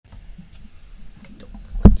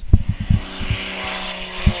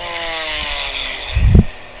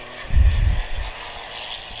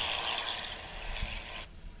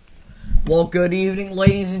Well, good evening,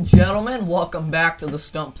 ladies and gentlemen. Welcome back to the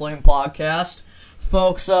Stunt Plane Podcast.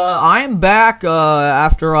 Folks, I am back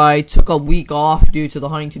after I took a week off due to the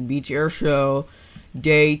Huntington Beach Air Show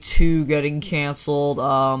Day 2 getting canceled.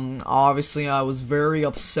 Obviously, I was very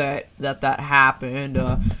upset that happened.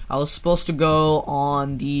 I was supposed to go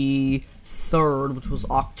on the 3rd, which was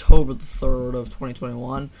October the 3rd of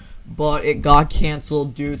 2021, but it got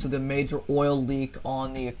canceled due to the major oil leak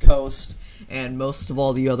on the coast and most of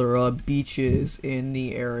all the other beaches in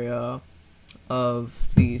the area of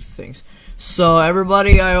these things. So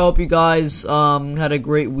everybody, I hope you guys had a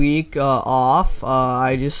great week off.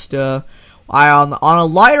 On a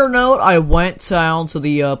lighter note, I went down to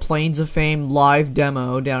the Planes of Fame live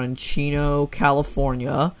demo down in Chino,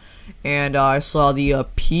 California, and I saw the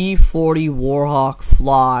P-40 Warhawk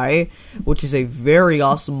fly, which is a very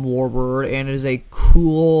awesome warbird, and it is a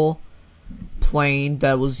cool plane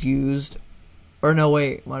that was used. Or no,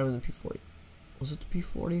 wait, might have been the P-40. Was it the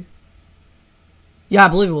P-40? Yeah, I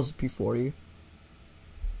believe it was the P-40.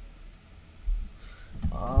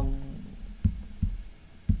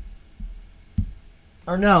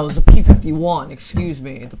 Or no, it was a P-51, excuse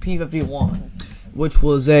me, the P-51, which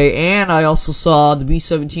was and I also saw the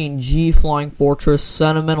B-17G Flying Fortress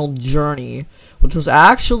Sentimental Journey, which was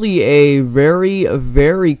actually a very,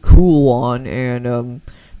 very cool one, and,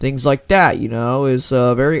 things like that, is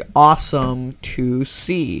very awesome to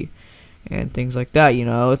see, and things like that,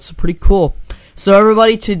 it's pretty cool. So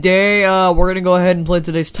everybody, today we're going to go ahead and play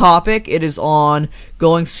today's topic. It is on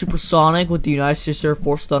going supersonic with the United States Air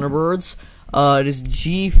Force Thunderbirds. It is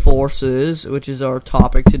G-forces, which is our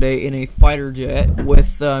topic today, in a fighter jet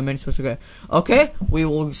with many special guys. Okay, we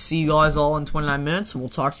will see you guys all in 29 minutes, and we'll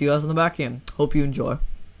talk to you guys on the back end. Hope you enjoy.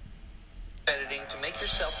 Editing to make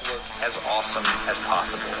yourself look as awesome as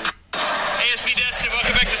possible. Hey, it's me, Destin.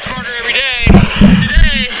 Welcome back to Smarter Every Day.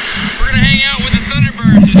 Today, we're going to hang out with the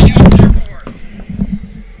Thunderbirds of the U.S. Air Force.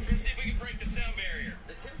 Let's see if we can break the sound barrier.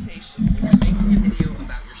 The temptation when you're making a video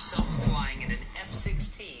about yourself flying in an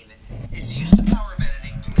F-16 is to use the power of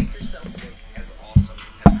editing to make yourself look as awesome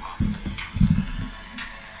as possible.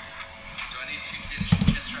 Do I need 2 chin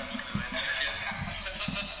straps to go in there,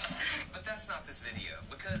 kids? But that's not this video,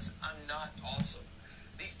 because I'm not awesome.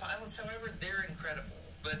 These pilots, however, they're incredible.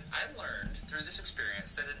 But I learned through this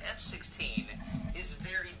experience that an F-16 is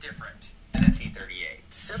very different than a T-38.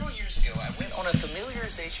 Several years ago, I went on a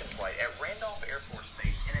familiarization flight at Randolph Air Force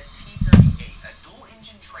Base in a T-38, a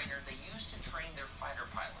dual-engine trainer they use to train their fighter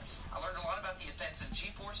pilots. I learned a lot about the effects of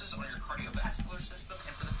G-forces on your cardiovascular system,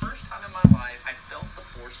 and for the first time in my life, I felt the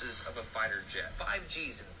forces of a fighter jet. 5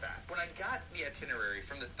 Gs, in fact. When I got the itinerary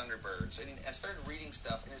from the Thunderbirds, and I started reading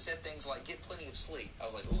stuff, and it said things like, get plenty of sleep. I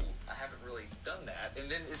was like, ooh, I haven't really done that. And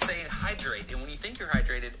then it's saying hydrate, and when you think you're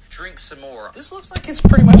hydrated, drink some more. This looks like it's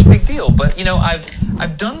pretty much a big deal, but,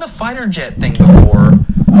 I've done the fighter jet thing before,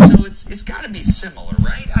 so it's got to be similar,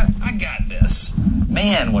 right? I got this.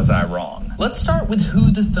 Man, was I wrong. Let's start with who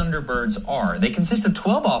the Thunderbirds are. They consist of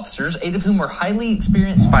 12 officers, 8 of whom are highly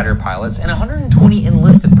experienced fighter pilots, and 120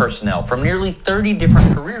 enlisted personnel from nearly 30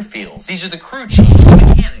 different career fields. These are the crew chiefs, the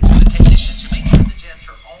mechanics, and the technicians who make sure the jets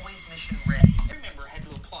are always mission ready. Every member had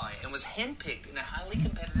to apply and was handpicked in a highly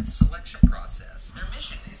competitive selection process. Their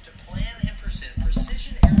mission is to plan and present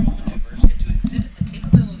precision aerial maneuvers and to exhibit the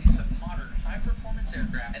capabilities of modern high-performance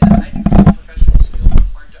aircraft and the high degree of professional skill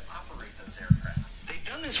required to operate those aircraft. They've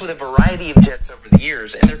done this with a variety of jets over the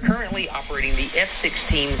years, and they're currently operating the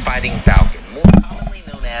F-16 Fighting Falcon, more commonly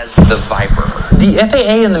known as the Viper. The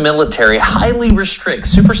FAA and the military highly restrict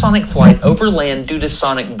supersonic flight over land due to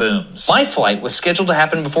sonic booms. My flight was scheduled to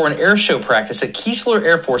happen before an air show practice at Keesler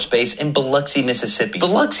Air Force Base in Biloxi, Mississippi.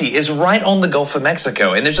 Biloxi is right on the Gulf of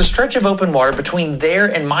Mexico, and there's a stretch of open water between there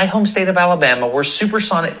and my home state of Alabama where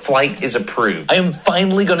supersonic flight is approved. I am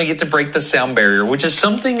finally going to get to break the sound barrier, which is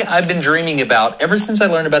something I've been dreaming about ever since I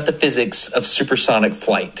learned about the physics of supersonic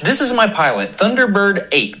flight. This is my pilot, Thunderbird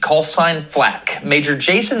 8, call sign Flack, Major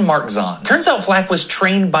Jason Markson. Turns out Flack was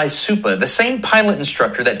trained by Supa, the same pilot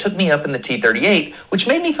instructor that took me up in the T-38, which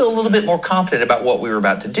made me feel a little bit more confident about what we were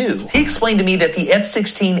about to do. He explained to me that the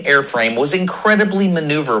F-16 airframe was incredibly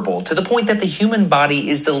maneuverable, to the point that the human body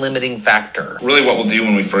is the limiting factor. Really what we'll do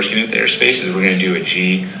when we first get into airspace is we're going to do a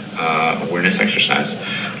G awareness exercise,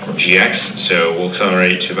 or GX. So we'll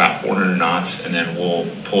accelerate to about 400 knots, and then we'll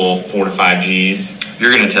pull 4 to 5 Gs.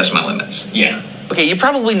 You're going to test my limits. Yeah. Okay, you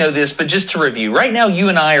probably know this, but just to review, right now you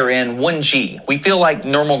and I are in 1G. We feel like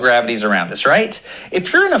normal gravity's around us, right?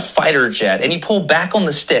 If you're in a fighter jet and you pull back on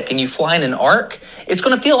the stick and you fly in an arc, it's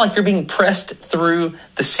going to feel like you're being pressed through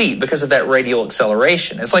the seat because of that radial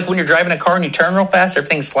acceleration. It's like when you're driving a car and you turn real fast,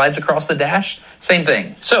 everything slides across the dash. Same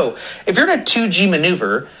thing. So if you're in a 2G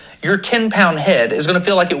maneuver, your 10-pound head is going to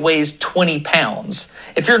feel like it weighs 20 pounds.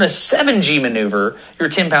 If you're in a 7G maneuver, your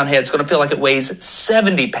 10-pound head is going to feel like it weighs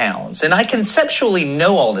 70 pounds. And I conceptually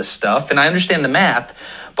know all this stuff, and I understand the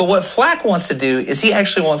math, but what Flack wants to do is he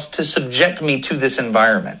actually wants to subject me to this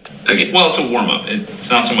environment. Okay. Well, it's a warm-up.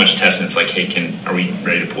 It's not so much testing. It's like, hey, are we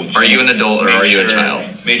ready to pull G's? Are you an adult or are you a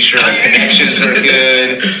child? Make sure our connections are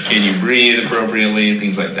good. Can you breathe appropriately?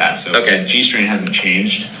 Things like that. So okay. G-strain hasn't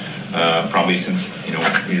changed. Probably since,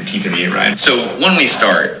 your T-38 ride. So when we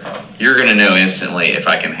start, you're going to know instantly if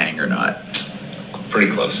I can hang or not. Pretty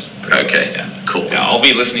close. Okay, close, yeah. Cool. Yeah, I'll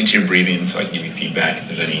be listening to your breathing so I can give you feedback if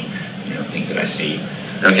there's any, things that I see.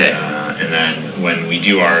 Okay. And then when we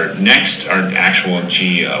do our actual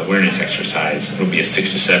G awareness exercise, it'll be a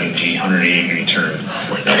 6 to 7 G, 180 degree turn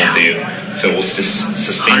that we'll do. So we'll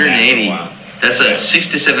sustain 180. that for a while. That's a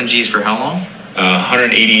 6 to 7 Gs for how long?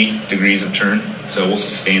 180 degrees of turn. So we'll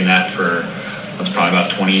sustain that for, that's probably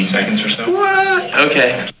about 20 seconds or so. What?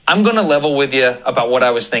 Okay. I'm going to level with you about what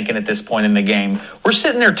I was thinking at this point in the game. We're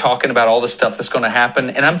sitting there talking about all the stuff that's going to happen,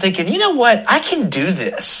 and I'm thinking, you know what? I can do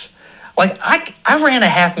this. Like, I ran a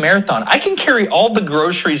half marathon. I can carry all the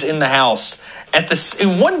groceries in the house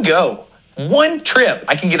in one go. One trip,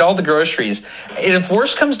 I can get all the groceries. And if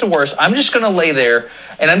worse comes to worse, I'm just going to lay there,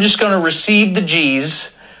 and I'm just going to receive the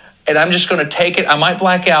G's, and I'm just going to take it. I might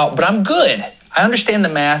black out, but I'm good. I understand the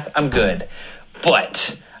math. I'm good.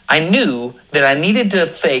 But I knew that I needed to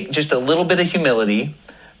fake just a little bit of humility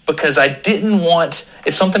because I didn't want,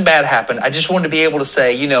 if something bad happened, I just wanted to be able to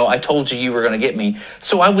say, I told you were going to get me.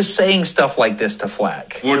 So I was saying stuff like this to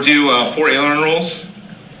Flack. We'll do 4 aileron rolls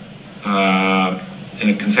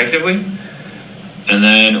consecutively, and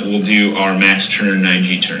then we'll do our max turn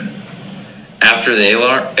 9G turn. After the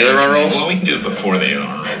aileron rolls? Well, we can do it before the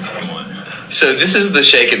aileron rolls if you want. So this is the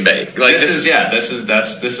shake and bake. Like this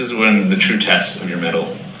is when the true test of your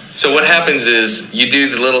mettle. So what happens is you do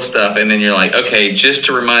the little stuff, and then you're like, okay, just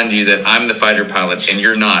to remind you that I'm the fighter pilot and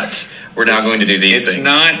you're not. We're now going to do these things.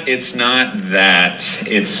 It's not that.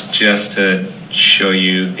 It's just to show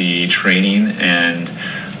you the training and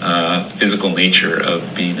physical nature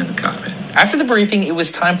of being in the cockpit. After the briefing, it was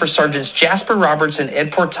time for Sergeants Jasper Roberts and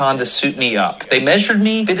Ed Porton to suit me up. They measured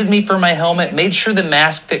me, fitted me for my helmet, made sure the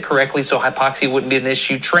mask fit correctly so hypoxia wouldn't be an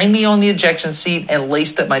issue, trained me on the ejection seat, and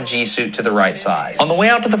laced up my G-suit to the right size. On the way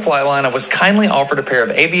out to the flight line, I was kindly offered a pair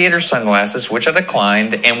of aviator sunglasses, which I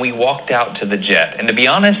declined, and we walked out to the jet. And to be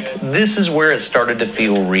honest, this is where it started to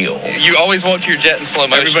feel real. You always walk to your jet in slow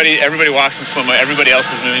motion. Everybody walks in slow motion. Everybody else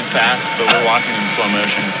is moving fast, but we're walking in slow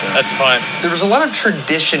motion. So. That's fun. There was a lot of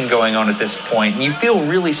tradition going on at this point, and you feel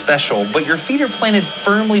really special, but your feet are planted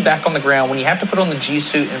firmly back on the ground when you have to put on the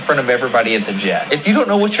G-suit in front of everybody at the jet. If you don't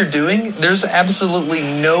know what you're doing, there's absolutely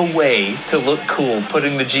no way to look cool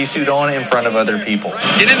putting the G-suit on in front of other people.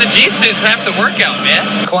 Getting the G-suit's half the workout,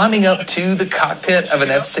 man. Climbing up to the cockpit of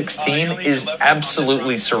an F-16 is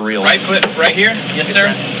absolutely surreal. Right foot right here? Yes,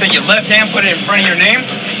 sir. Take your left hand, put it in front of your name.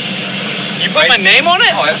 You put my name on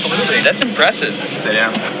it? Oh, absolutely. That's impressive. Sit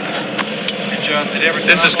down.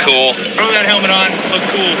 This is cool. Throw that helmet on. Look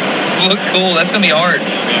cool. Look cool. That's going to be hard.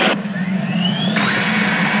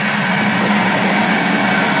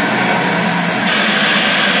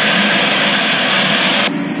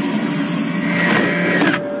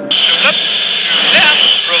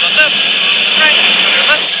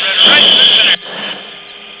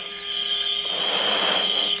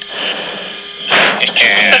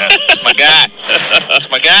 My guy. That's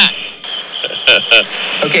my guy.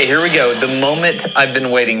 Okay, here we go. The moment I've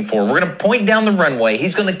been waiting for. We're going to point down the runway.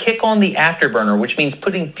 He's going to kick on the afterburner, which means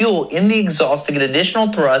putting fuel in the exhaust to get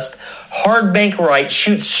additional thrust. Hard bank right,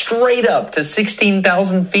 shoot straight up to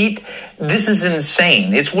 16,000 feet. This is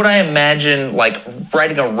insane. It's what I imagine, like,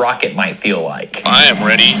 riding a rocket might feel like. I am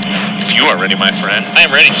ready. If you are ready, my friend. I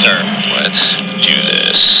am ready, sir. Let's do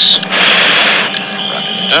this. Run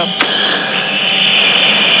it up.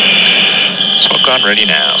 Smoke on ready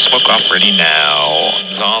now. Smoke off ready now.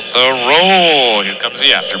 On the roll. Here comes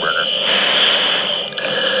the afterburner.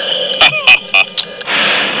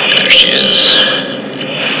 There she is.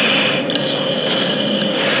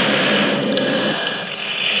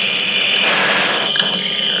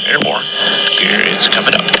 We're airborne. Gear is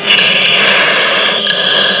coming up.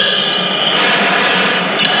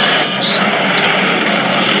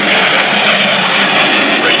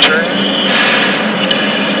 Right turn.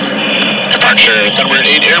 Thunderbird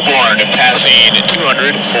 8 airborne, passing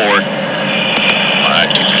 200 for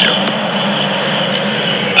 5230.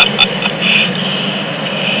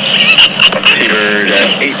 Seabird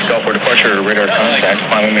 8, call for departure, radar contact,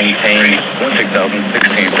 final maintain 16,000,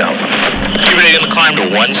 16,000. Seabird 8 in the climb to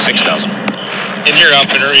 16,000. And you're up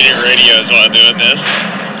and reading radios while doing this.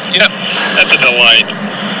 Yep. That's a delight.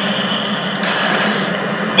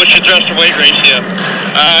 What's your thrust to weight ratio?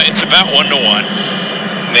 It's about 1 to 1.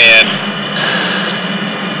 Man.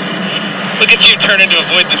 Look at you turning to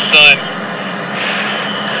avoid the sun.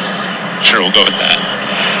 Sure, we'll go with that.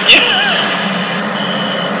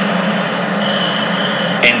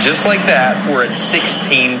 And just like that, we're at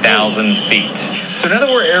 16,000 feet. So now that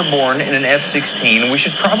we're airborne in an F-16, we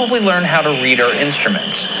should probably learn how to read our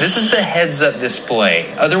instruments. This is the heads-up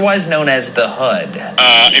display, otherwise known as the HUD.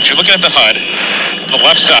 If you're looking at the HUD, on the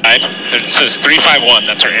left side, it says 351.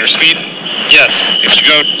 That's our airspeed. Yes. If you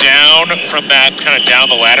go down from that, kind of down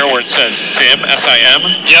the ladder where it says SIM,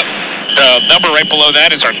 S-I-M. Yep. The number right below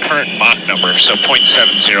that is our current Mach number, so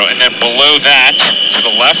 0.70. And then below that, to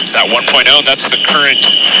the left, that 1.0, that's the current,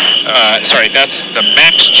 that's the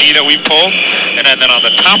max G that we pulled. And then on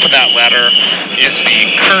the top of that ladder is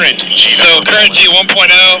the current G. So current G 1.0?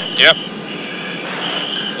 Yep.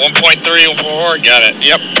 1.3, 1.4, got it.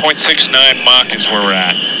 Yep, 0.69 Mach is where we're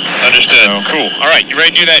at. Understood. So, cool. All right, you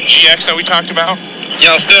ready to do that GX that we talked about?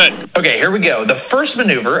 Yeah, let's do it. Okay, here we go. The first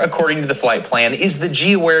maneuver, according to the flight plan, is the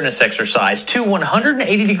G awareness exercise. 2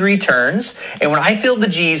 180-degree turns, and when I feel the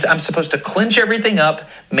Gs, I'm supposed to clench everything up,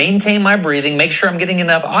 maintain my breathing, make sure I'm getting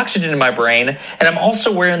enough oxygen in my brain, and I'm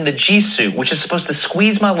also wearing the G suit, which is supposed to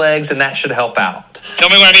squeeze my legs, and that should help out. Tell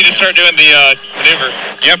me when I need to start doing the maneuver.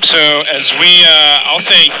 Yep, so as I'll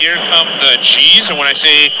say, here come the Gs, and when I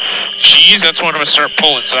say Gs, that's when I'm going to start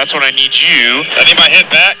pulling, so that's when I need you. I need my head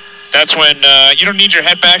back. That's when, you don't need your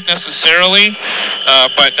head back necessarily,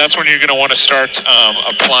 but that's when you're going to want to start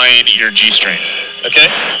applying your G-string. Okay.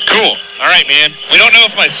 Cool. All right, man. We don't know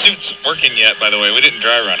if my suit's working yet, by the way. We didn't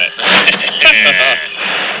dry run it.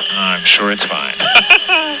 I'm sure it's fine.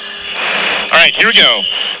 All right, here we go.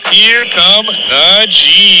 Here come the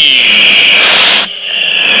G's.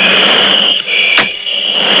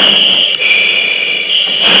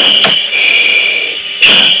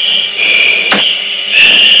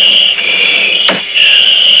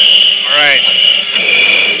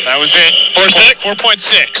 That was it.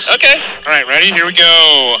 4.6. Okay. All right, ready? Here we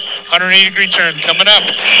go. 180-degree turn coming up.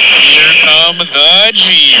 Here come the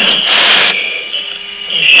G's.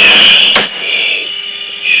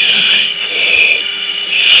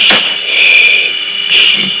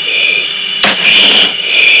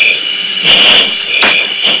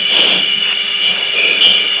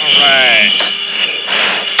 All right.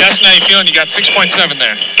 Destin, how you feeling? You got 6.7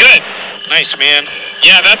 there. Good. Nice, man.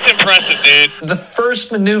 Yeah, that's impressive, dude. The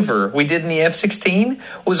first maneuver we did in the F-16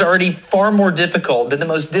 was already far more difficult than the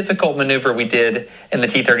most difficult maneuver we did in the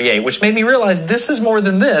T-38, which made me realize this is more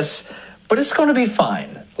than this, but it's going to be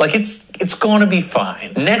fine. Like, it's going to be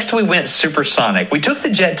fine. Next, we went supersonic. We took the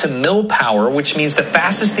jet to mill power, which means the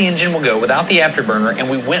fastest the engine will go without the afterburner, and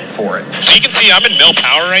we went for it. So you can see I'm in mill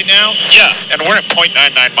power right now. Yeah. And we're at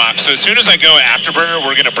 0.99 Mach. So as soon as I go afterburner,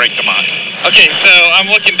 we're going to break the Mach. Okay, so I'm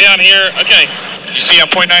looking down here. Okay. You see I'm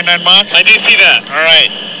 0.99 Mach? I do see that. All right.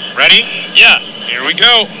 Ready? Yeah. Here we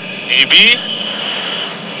go. AB.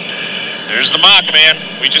 There's the Mach, man.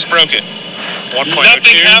 We just broke it. 1.02.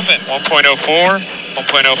 Nothing happened. 1.04.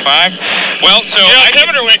 1.05. Well, so your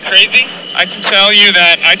altimeter went crazy. I can tell you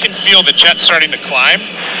that I can feel the jet starting to climb.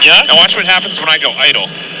 Yeah? Now watch what happens when I go idle.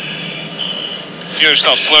 See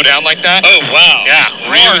yourself slow down like that? Oh, wow. Yeah,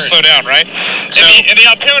 really slow down, right? So, And the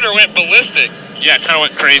altimeter went ballistic. yeah, it kind of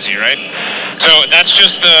went crazy, right? So that's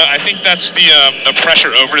just I think that's the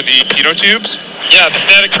pressure over the pitot tubes. Yeah, the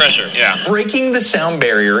static pressure. Yeah. Breaking the sound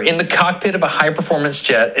barrier in the cockpit of a high-performance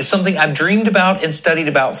jet is something I've dreamed about and studied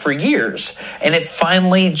about for years, and it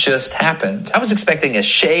finally just happened. I was expecting a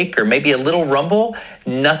shake or maybe a little rumble.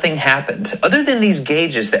 Nothing happened. Other than these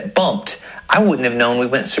gauges that bumped, I wouldn't have known we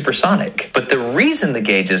went supersonic. But the reason the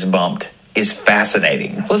gauges bumped is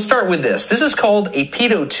fascinating. Let's start with this. This is called a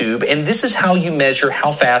pitot tube, and this is how you measure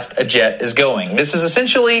how fast a jet is going. This is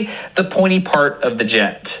essentially the pointy part of the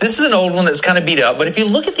jet. This is an old one that's kind of beat up, but if you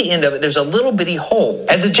look at the end of it, there's a little bitty hole.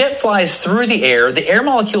 As a jet flies through the air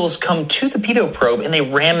molecules come to the pitot probe and they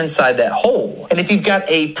ram inside that hole. And if you've got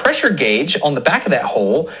a pressure gauge on the back of that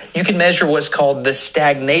hole, you can measure what's called the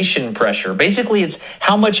stagnation pressure. Basically, it's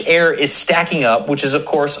how much air is stacking up, which is, of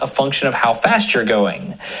course, a function of how fast you're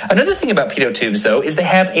going. Another thing about about pitot tubes, though, is they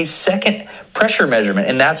have a second pressure measurement,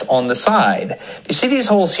 and that's on the side. You see these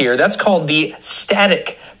holes here? That's called the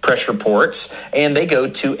static pressure ports, and they go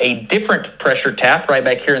to a different pressure tap right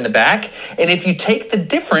back here in the back. And if you take the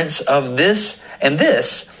difference of this and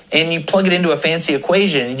this, and you plug it into a fancy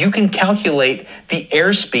equation, you can calculate the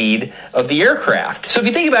airspeed of the aircraft. So if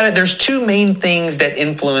you think about it, there's two main things that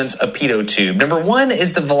influence a pitot tube. Number one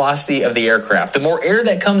is the velocity of the aircraft. The more air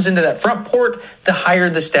that comes into that front port, the higher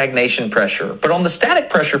the stagnation pressure. But on the static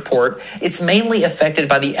pressure port, it's mainly affected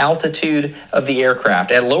by the altitude of the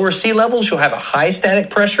aircraft. At lower sea levels, you'll have a high static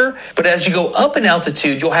pressure, but as you go up in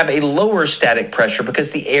altitude, you'll have a lower static pressure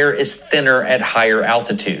because the air is thinner at higher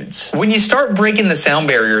altitudes. When you start breaking the sound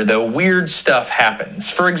barrier, though, weird stuff happens.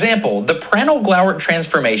 For example, the Prandtl-Glauert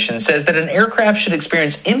transformation says that an aircraft should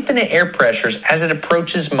experience infinite air pressures as it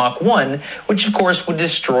approaches Mach 1, which of course would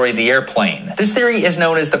destroy the airplane. This theory is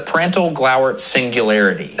known as the Prandtl-Glauert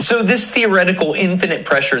singularity. So this theoretical infinite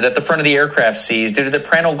pressure that the front of the aircraft sees due to the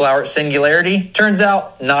Prandtl-Glauert singularity turns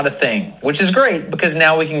out not a thing, which is great because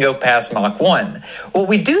now we can go past Mach 1. What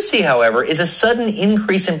we do see, however, is a sudden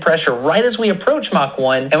increase in pressure right as we approach Mach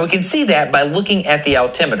 1, and we can see that by looking at the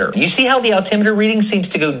altimeter. You see how the altimeter reading seems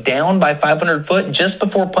to go down by 500 foot just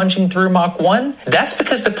before punching through Mach 1? That's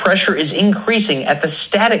because the pressure is increasing at the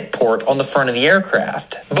static port on the front of the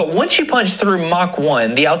aircraft. But once you punch through Mach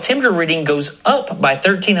 1, the altimeter reading goes up by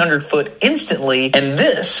 1,300 foot instantly, and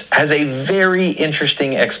this has a very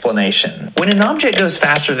interesting explanation. When an object goes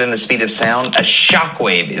faster than the speed of sound, a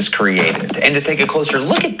shockwave is created. And to take a closer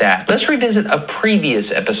look at that, let's revisit a previous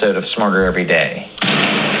episode of Smarter Every Day.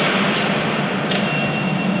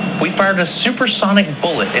 We fired a supersonic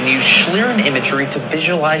bullet and used Schlieren imagery to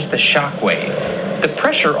visualize the shockwave. The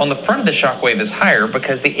pressure on the front of the shockwave is higher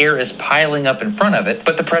because the air is piling up in front of it,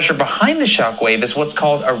 but the pressure behind the shockwave is what's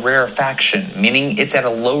called a rarefaction, meaning it's at a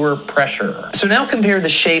lower pressure. So now compare the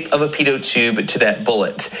shape of a pitot tube to that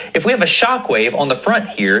bullet. If we have a shockwave on the front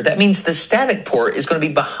here, that means the static port is going to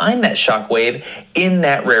be behind that shockwave in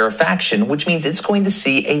that rarefaction, which means it's going to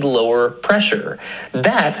see a lower pressure.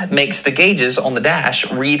 That makes the gauges on the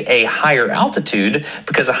dash read a higher altitude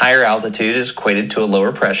because a higher altitude is equated to a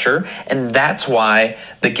lower pressure, and that's why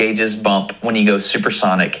the gauges bump when you go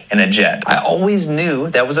supersonic in a jet. I always knew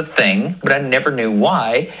that was a thing, but I never knew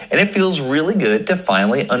why, and it feels really good to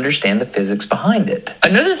finally understand the physics behind it.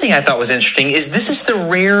 Another thing I thought was interesting is this is the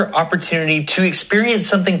rare opportunity to experience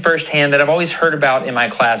something firsthand that I've always heard about in my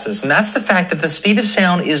classes, and that's the fact that the speed of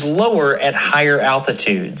sound is lower at higher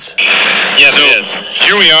altitudes. Yes, it is.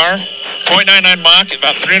 Here we are, 0.99 Mach,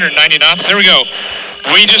 about 390 knots. There we go.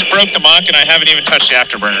 We just broke the Mach, and I haven't even touched the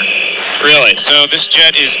afterburner. Really? So this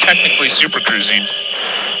jet is technically super cruising.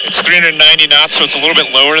 It's 390 knots, so it's a little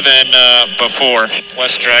bit lower than before.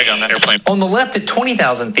 Less drag on that airplane. On the left at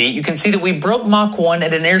 20,000 feet, you can see that we broke Mach 1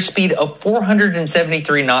 at an airspeed of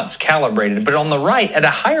 473 knots calibrated. But on the right, at a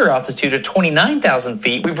higher altitude of 29,000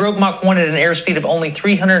 feet, we broke Mach 1 at an airspeed of only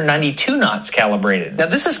 392 knots calibrated. Now,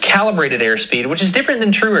 this is calibrated airspeed, which is different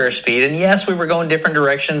than true airspeed. And yes, we were going different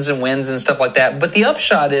directions and winds and stuff like that. But the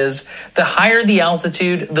upshot is, the higher the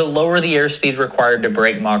altitude, the lower the airspeed required to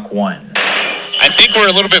break Mach 1. I think we're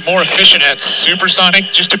a little bit more efficient at supersonic.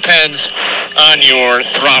 Just depends on your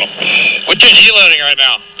throttle. What's your G loading right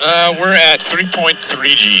now? We're at 3.3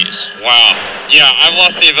 Gs. Wow. Yeah, I've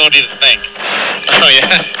lost the ability to think. Oh,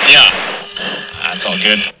 yeah? Yeah. That's all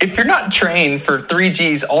good. If you're not trained for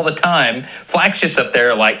 3Gs all the time, Flack's just up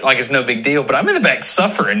there like it's no big deal, but I'm in the back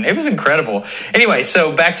suffering. It was incredible. Anyway,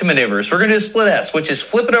 so back to maneuvers. We're going to do a split S, which is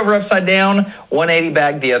flip it over upside down, 180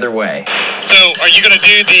 back the other way. So, are you going to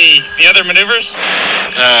do the other maneuvers?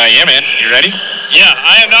 Yeah, man. You ready? Yeah,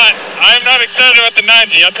 I am not excited about the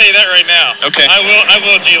 9G. I'll tell you that right now. Okay. I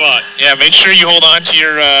will G-lock. Yeah, make sure you hold on to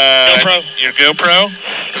your GoPro,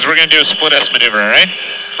 because we're going to do a split S maneuver, all right?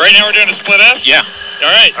 Right now we're doing a split S? Yeah. All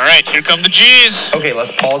right, here come the G's. Okay,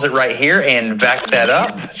 let's pause it right here and back that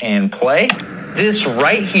up and play. This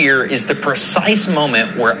right here is the precise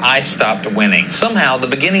moment where I stopped winning. Somehow, the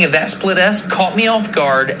beginning of that split S caught me off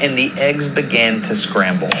guard and the eggs began to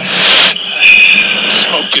scramble. Smoke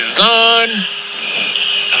is on.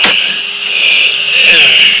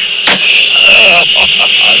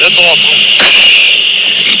 That's awesome.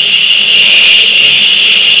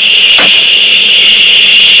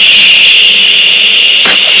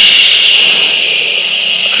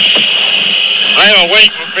 I am awake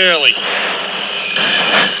but barely.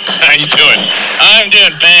 How you doing? I'm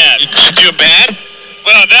doing bad. You doing bad?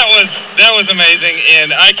 Well, that was amazing,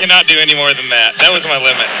 and I cannot do any more than that. That was my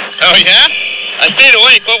limit. Oh, yeah? I stayed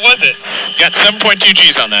awake. What was it? Got 7.2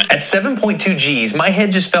 G's on that. At 7.2 G's, my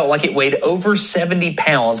head just felt like it weighed over 70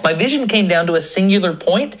 pounds. My vision came down to a singular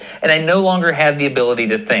point, and I no longer had the ability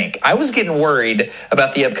to think. I was getting worried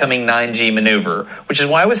about the upcoming 9G maneuver, which is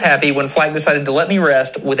why I was happy when Flight decided to let me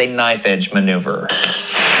rest with a knife edge maneuver.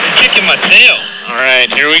 Kicking my tail. All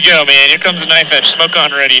right, here we go, man. Here comes the knife edge. Smoke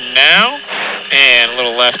on ready now. And a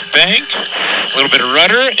little left bank, a little bit of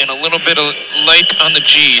rudder, and a little bit of light on the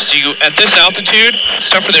G. So you, at this altitude, it's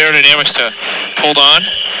tough for the aerodynamics to hold on.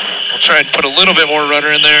 We'll try and put a little bit more rudder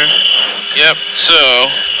in there. Yep, so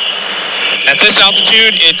at this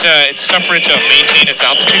altitude, it's tough for it to maintain its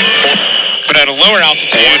altitude. But at a lower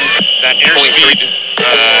altitude, that airspeed,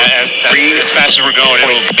 as fast as we're going,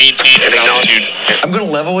 it'll maintain its altitude. I'm going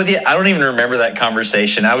to level with you. I don't even remember that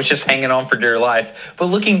conversation. I was just hanging on for dear life. But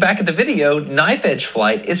looking back at the video, knife edge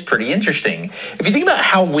flight is pretty interesting. If you think about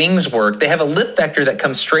how wings work, they have a lift vector that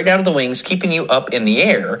comes straight out of the wings, keeping you up in the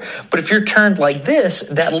air. But if you're turned like this,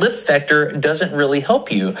 that lift vector doesn't really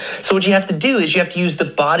help you. So what you have to do is you have to use the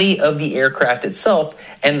body of the aircraft itself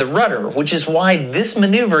and the rudder, which is why this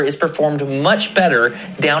maneuver is performed much better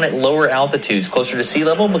down at lower altitudes, closer to sea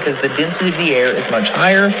level, because the density of the air is much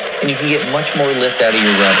higher and you can get much more lift out of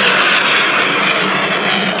your rudder.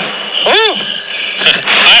 Woo!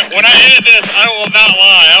 When I edit this, I will not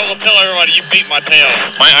lie. I will tell everybody you beat my tail.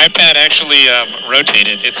 My iPad actually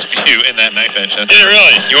rotated its view in that knife edge. Did it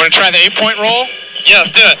really? You want to try the 8-point roll? Yeah,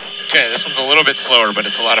 let's do it. Okay, this one's a little bit slower, but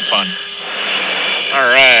it's a lot of fun. All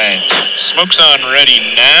right. Smoke's on ready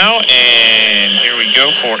now, and here we go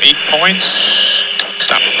for 8 points.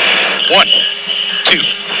 Stop. 1, 2, 3,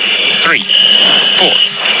 4, 5,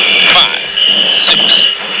 6,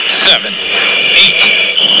 7, 8.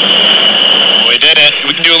 We did it.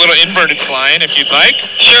 We can do a little inverted flying if you'd like.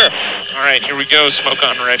 Sure. All right, here we go. Smoke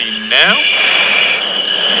on ready now.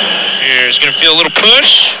 Here's going to feel a little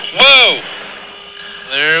push. Whoa.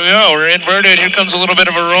 There we go. We're inverted. Here comes a little bit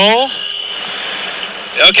of a roll.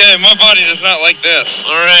 Okay, my body does not like this.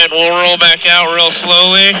 All right, we'll roll back out real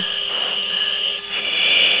slowly.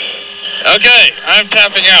 Okay, I'm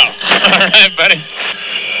tapping out. All right, buddy.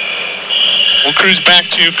 We'll cruise back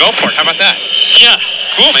to Gulfport. How about that? Yeah,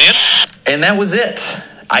 cool, man. And that was it.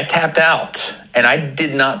 I tapped out, and I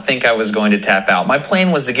did not think I was going to tap out. My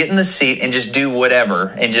plan was to get in the seat and just do whatever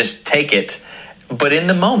and just take it. But in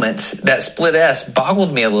the moment, that split S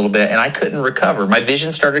boggled me a little bit, and I couldn't recover. My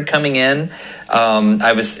vision started coming in.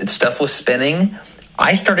 Stuff was spinning.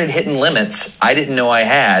 I started hitting limits I didn't know I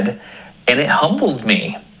had, and it humbled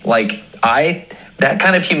me. That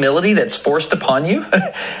kind of humility that's forced upon you,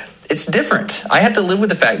 it's different. I have to live with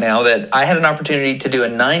the fact now that I had an opportunity to do a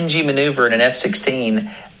 9G maneuver in an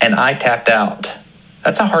F-16, and I tapped out.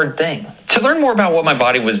 That's a hard thing. To learn more about what my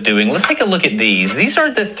body was doing, let's take a look at these. These are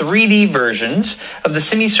the 3D versions of the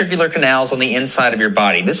semicircular canals on the inside of your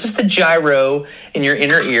body. This is the gyro in your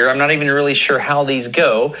inner ear. I'm not even really sure how these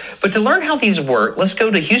go. But to learn how these work, let's go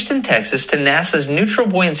to Houston, Texas, to NASA's Neutral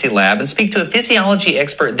Buoyancy Lab and speak to a physiology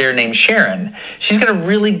expert there named Sharon. She's got a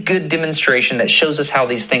really good demonstration that shows us how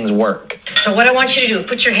these things work. So what I want you to do,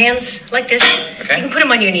 put your hands like this. Okay. You can put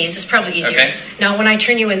them on your knees. It's probably easier. Okay. Now, when I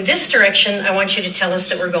turn you in this direction, I want you to tell us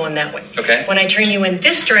that we're going that way. Okay. When I turn you in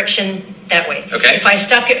this direction, that way. Okay. If I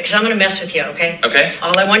stop you, because I'm going to mess with you, okay? Okay.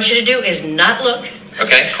 All I want you to do is not look.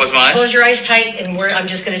 Okay, close my eyes. Close your eyes tight, and I'm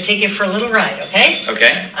just going to take you for a little ride, okay?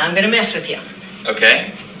 Okay. I'm going to mess with you.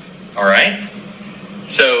 Okay. All right.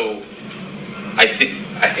 So, I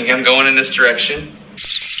think I'm going in this direction.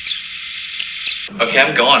 Okay,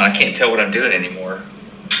 I'm gone. I can't tell what I'm doing anymore.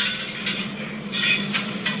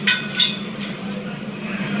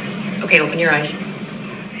 Okay, open your eyes.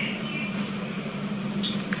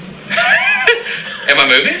 Am I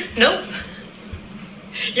moving? Nope.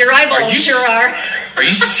 Your eyeballs sure are. Are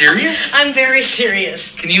you serious? I'm very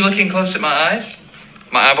serious. Can you look in close at my eyes?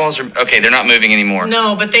 My eyeballs are... Okay, they're not moving anymore.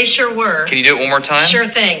 No, but they sure were. Can you do it one more time? Sure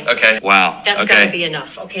thing. Okay. Wow. That's okay. got to be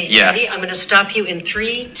enough. Okay, you Yeah. ready? I'm going to stop you in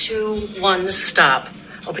 3, 2, 1, stop.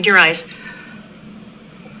 Open your eyes.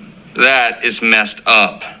 That is messed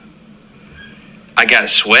up. I got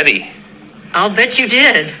sweaty. I'll bet you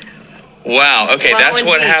did. Wow. Okay, Well, that's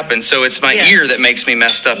what indeed. happened. So it's my Yes. ear that makes me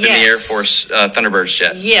messed up in the Yes. Air Force Thunderbirds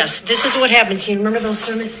jet. Yes, this is what happens. You remember those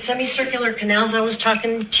semicircular canals I was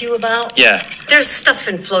talking to you about? Yeah. There's stuff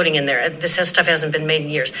floating in there. This stuff hasn't been made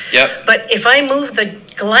in years. Yep. But if I move the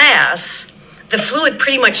glass, the fluid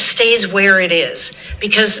pretty much stays where it is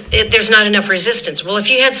because there's not enough resistance. Well, if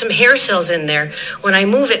you had some hair cells in there, when I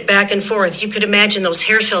move it back and forth, you could imagine those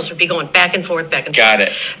hair cells would be going back and forth, back and forth. Got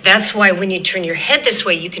it. That's why when you turn your head this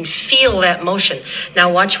way, you can feel that motion. Now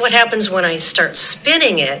watch what happens when I start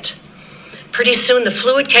spinning it. pretty soon the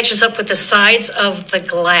fluid catches up with the sides of the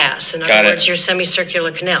glass. In other words, your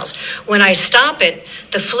semicircular canals. When I stop it,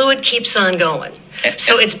 the fluid keeps on going.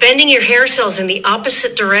 So it's bending your hair cells in the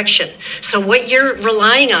opposite direction. So what you're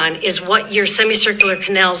relying on is what your semicircular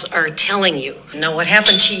canals are telling you. Now, what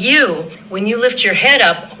happened to you, when you lift your head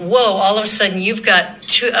up, whoa, all of a sudden you've got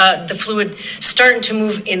the fluid starting to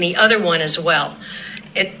move in the other one as well.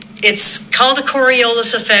 It's called a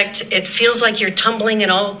Coriolis effect. It feels like you're tumbling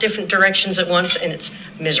in all different directions at once, and it's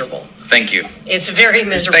miserable. Thank you. It's very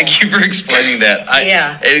miserable. Thank you for explaining that.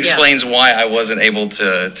 It explains why I wasn't able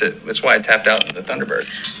to. That's why I tapped out the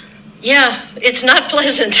Thunderbirds. Yeah, it's not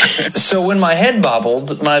pleasant. So when my head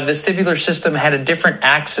bobbled, my vestibular system had a different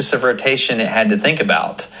axis of rotation it had to think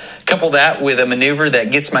about. Couple that with a maneuver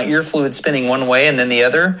that gets my ear fluid spinning one way and then the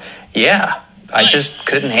other. Yeah, I just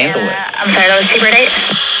couldn't handle it. I'm sorry, that was Super 8.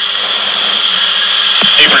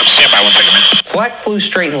 Abram, stand by 1 second, man. Flak flew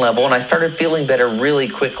straight and level, and I started feeling better really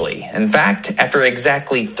quickly. In fact, after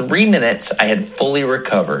exactly 3 minutes, I had fully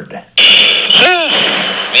recovered. Man,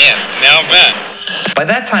 now I'm back. By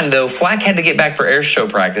that time, though, Flak had to get back for air show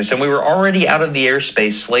practice, and we were already out of the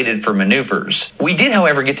airspace slated for maneuvers. We did,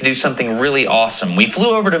 however, get to do something really awesome. We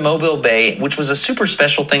flew over to Mobile Bay, which was a super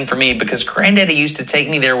special thing for me because Granddaddy used to take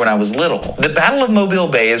me there when I was little. The Battle of Mobile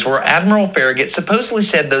Bay is where Admiral Farragut supposedly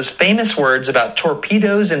said those famous words about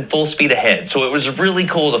torpedoes and full speed ahead, so it was really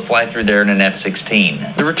cool to fly through there in an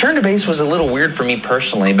F-16. The return to base was a little weird for me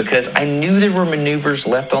personally because I knew there were maneuvers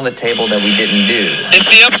left on the table that we didn't do.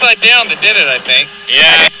 It's the upside down that did it, I think.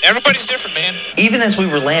 Yeah, everybody's different, man. Even as we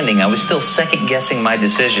were landing, I was still second-guessing my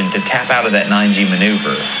decision to tap out of that 9G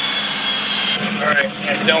maneuver. All right,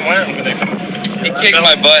 don't worry. He kicked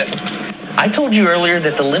my butt. I told you earlier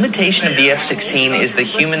that the limitation of the F-16 is the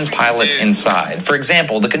human pilot inside. For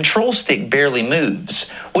example, the control stick barely moves.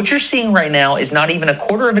 What you're seeing right now is not even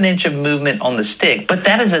 1/4 of an inch of movement on the stick, but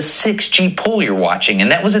that is a 6G pull you're watching, and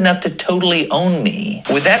that was enough to totally own me.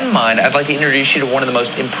 With that in mind, I'd like to introduce you to one of the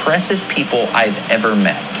most impressive people I've ever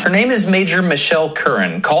met. Her name is Major Michelle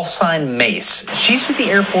Curran, call sign Mace. She's who the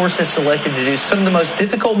Air Force has selected to do some of the most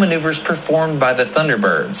difficult maneuvers performed by the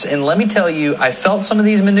Thunderbirds. And let me tell you, I felt some of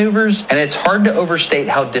these maneuvers, and it's hard to overstate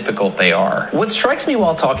how difficult they are. What strikes me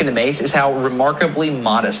while talking to Mace is how remarkably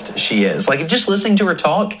modest she is. Like, if just listening to her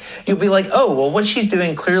talk, you'll be like, oh, well, what she's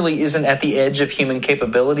doing clearly isn't at the edge of human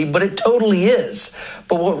capability, but it totally is.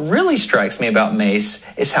 But what really strikes me about Mace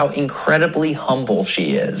is how incredibly humble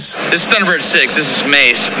she is. This is Thunderbird 6. This is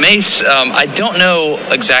Mace. Mace, I don't know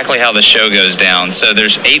exactly how the show goes down. So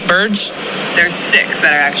there's 8 birds? There's 6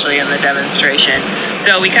 that are actually in the demonstration.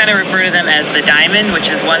 So we kind of refer to them as the diamond, which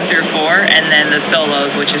is 1 through 4, and then the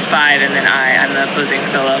solos, which is 5, and then I'm the opposing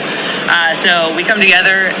solo. So we come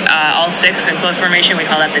together, all 6 in close formation. We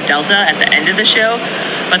call that the delta at the end of the show.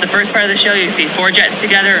 But the first part of the show, you see 4 jets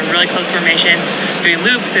together in really close formation, doing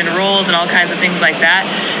loops and rolls and all kinds of things like that.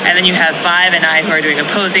 And then you have 5 and I who are doing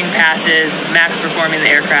opposing passes, Max performing the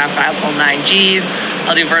aircraft. I'll pull 9 Gs.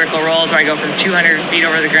 I'll do vertical rolls where I go from 200 feet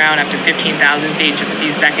over the ground up to 15,000 feet in just a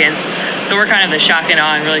few seconds. So we're kind of the shock and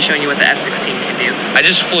awe and really showing you what the F-16 can do. I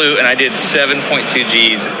just flew and I did 7.2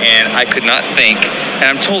 Gs and I could not think. And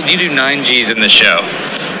I'm told you do 9 Gs in the show.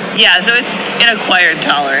 Yeah, so it's an acquired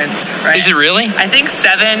tolerance, right? Is it really? I think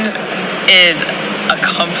 7 is a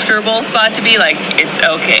comfortable spot to be, like, it's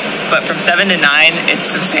okay. But from 7 to 9,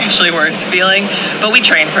 it's substantially worse feeling. But we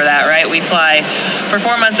train for that, right? We fly for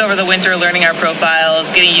 4 months over the winter, learning our profiles,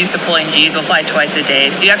 getting used to pulling Gs. We'll fly twice a day.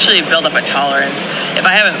 So you actually build up a tolerance. If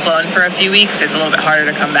I haven't flown for a few weeks, it's a little bit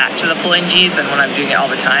harder to come back to the pulling Gs than when I'm doing it all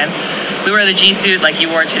the time. We wear the G suit like you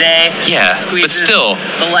wore today. Yeah, but still,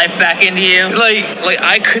 the life back into you. Like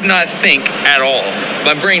I could not think at all.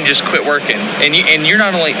 My brain just quit working. And you're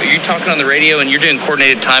not only you're talking on the radio and you're doing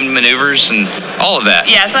coordinated timed maneuvers and all of that.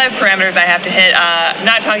 Yeah, so I have parameters I have to hit.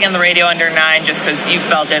 Not talking on the radio under 9 just because you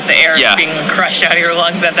felt it. The air is being crushed out of your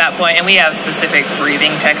lungs at that point. And we have specific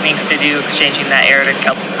breathing techniques to do, exchanging that air to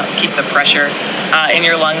help keep the pressure in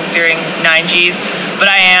your lungs during 9 Gs. But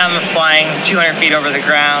I am flying 200 feet over the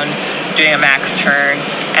ground, doing a max turn,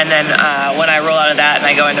 and then when I roll out of that and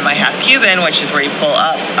I go into my half Cuban, which is where you pull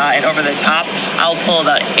up and over the top, I'll pull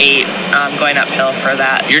about 8 going uphill for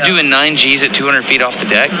that. You're doing 9 Gs at 200 feet off the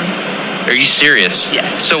deck? Mm-hmm. Are you serious?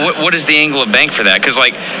 Yes. So what is the angle of bank for that? Because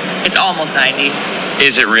it's almost 90.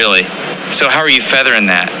 Is it really? So how are you feathering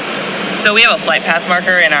that? So we have a flight path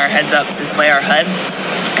marker in our heads-up display, our HUD.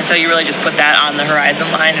 And so you really just put that on the horizon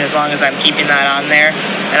line, and as long as I'm keeping that on there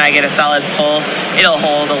and I get a solid pull, it'll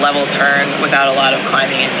hold a level turn without a lot of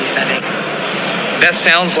climbing and descending. That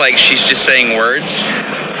sounds like she's just saying words,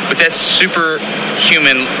 but that's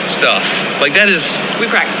superhuman stuff. Like that is... We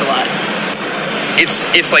practice a lot.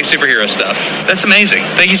 it's like superhero stuff. That's amazing.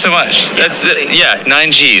 Thank you so much. That's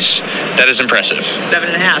 9 G's. That is impressive.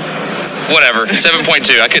 7.5. Whatever.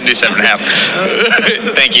 7.2. I couldn't do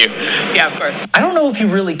 7.5. Thank you. Yeah, of course. I don't know if you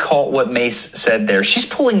really caught what Mace said there. She's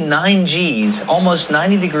pulling 9 Gs, almost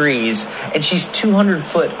 90 degrees, and she's 200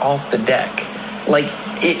 foot off the deck. Like,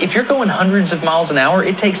 if you're going hundreds of miles an hour,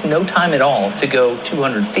 it takes no time at all to go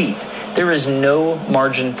 200 feet. There is no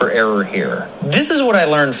margin for error here. This is what I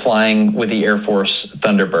learned flying with the Air Force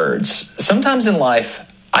Thunderbirds. Sometimes in life,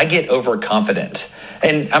 I get overconfident.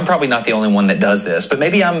 And I'm probably not the only one that does this, but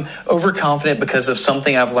maybe I'm overconfident because of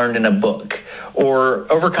something I've learned in a book,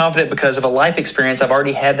 or overconfident because of a life experience I've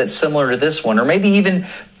already had that's similar to this one, or maybe even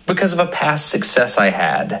because of a past success I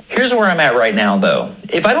had. Here's where I'm at right now, though.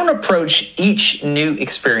 If I don't approach each new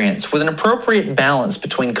experience with an appropriate balance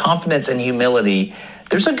between confidence and humility,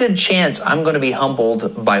 there's a good chance I'm going to be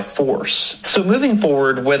humbled by force. So moving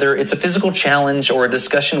forward, whether it's a physical challenge or a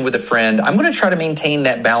discussion with a friend, I'm going to try to maintain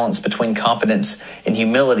that balance between confidence and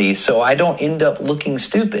humility so I don't end up looking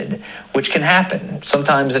stupid, which can happen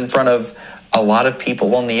sometimes in front of a lot of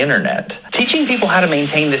people on the internet. Teaching people how to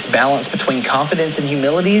maintain this balance between confidence and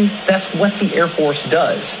humility, that's what the Air Force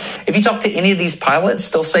does. If you talk to any of these pilots,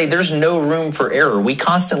 they'll say there's no room for error. We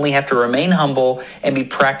constantly have to remain humble and be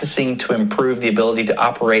practicing to improve the ability to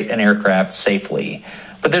operate an aircraft safely.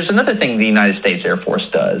 But there's another thing the United States Air Force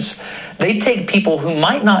does. They take people who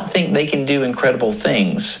might not think they can do incredible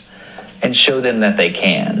things and show them that they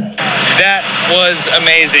can. That was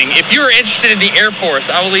amazing. If you are interested in the Air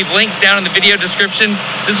Force, I will leave links down in the video description.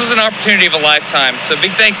 This was an opportunity of a lifetime. So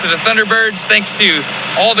big thanks to the Thunderbirds. Thanks to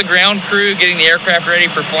all the ground crew getting the aircraft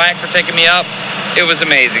ready for flight, for taking me up. It was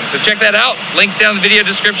amazing. So check that out. Links down in the video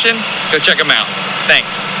description. Go check them out.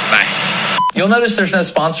 Thanks. Bye. You'll notice there's no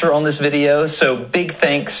sponsor on this video, so big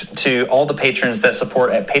thanks to all the patrons that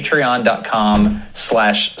support at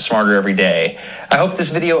patreon.com/smartereveryday. I hope this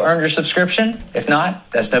video earned your subscription. If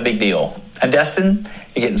not, that's no big deal. I'm Destin.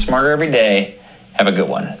 You're getting smarter every day. Have a good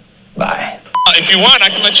one. Bye. If you want, I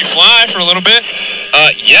can let you fly for a little bit.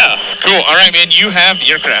 Yeah. Cool. All right, man. You have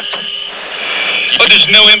the aircraft. But there's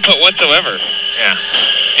no input whatsoever. Yeah.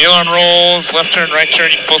 Aileron rolls, left turn, right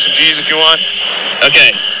turn. You can pull some G's if you want.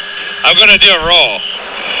 Okay. I'm going to do a roll.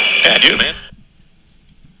 Yeah, do it, man.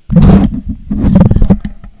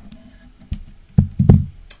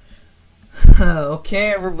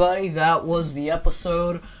 Okay, everybody, that was the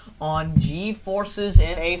episode on G-forces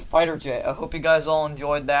in a fighter jet. I hope you guys all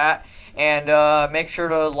enjoyed that. And make sure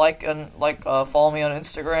to follow me on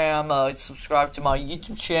Instagram, subscribe to my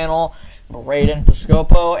YouTube channel, Raiden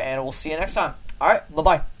Piscopo, and we'll see you next time. All right,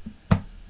 bye-bye.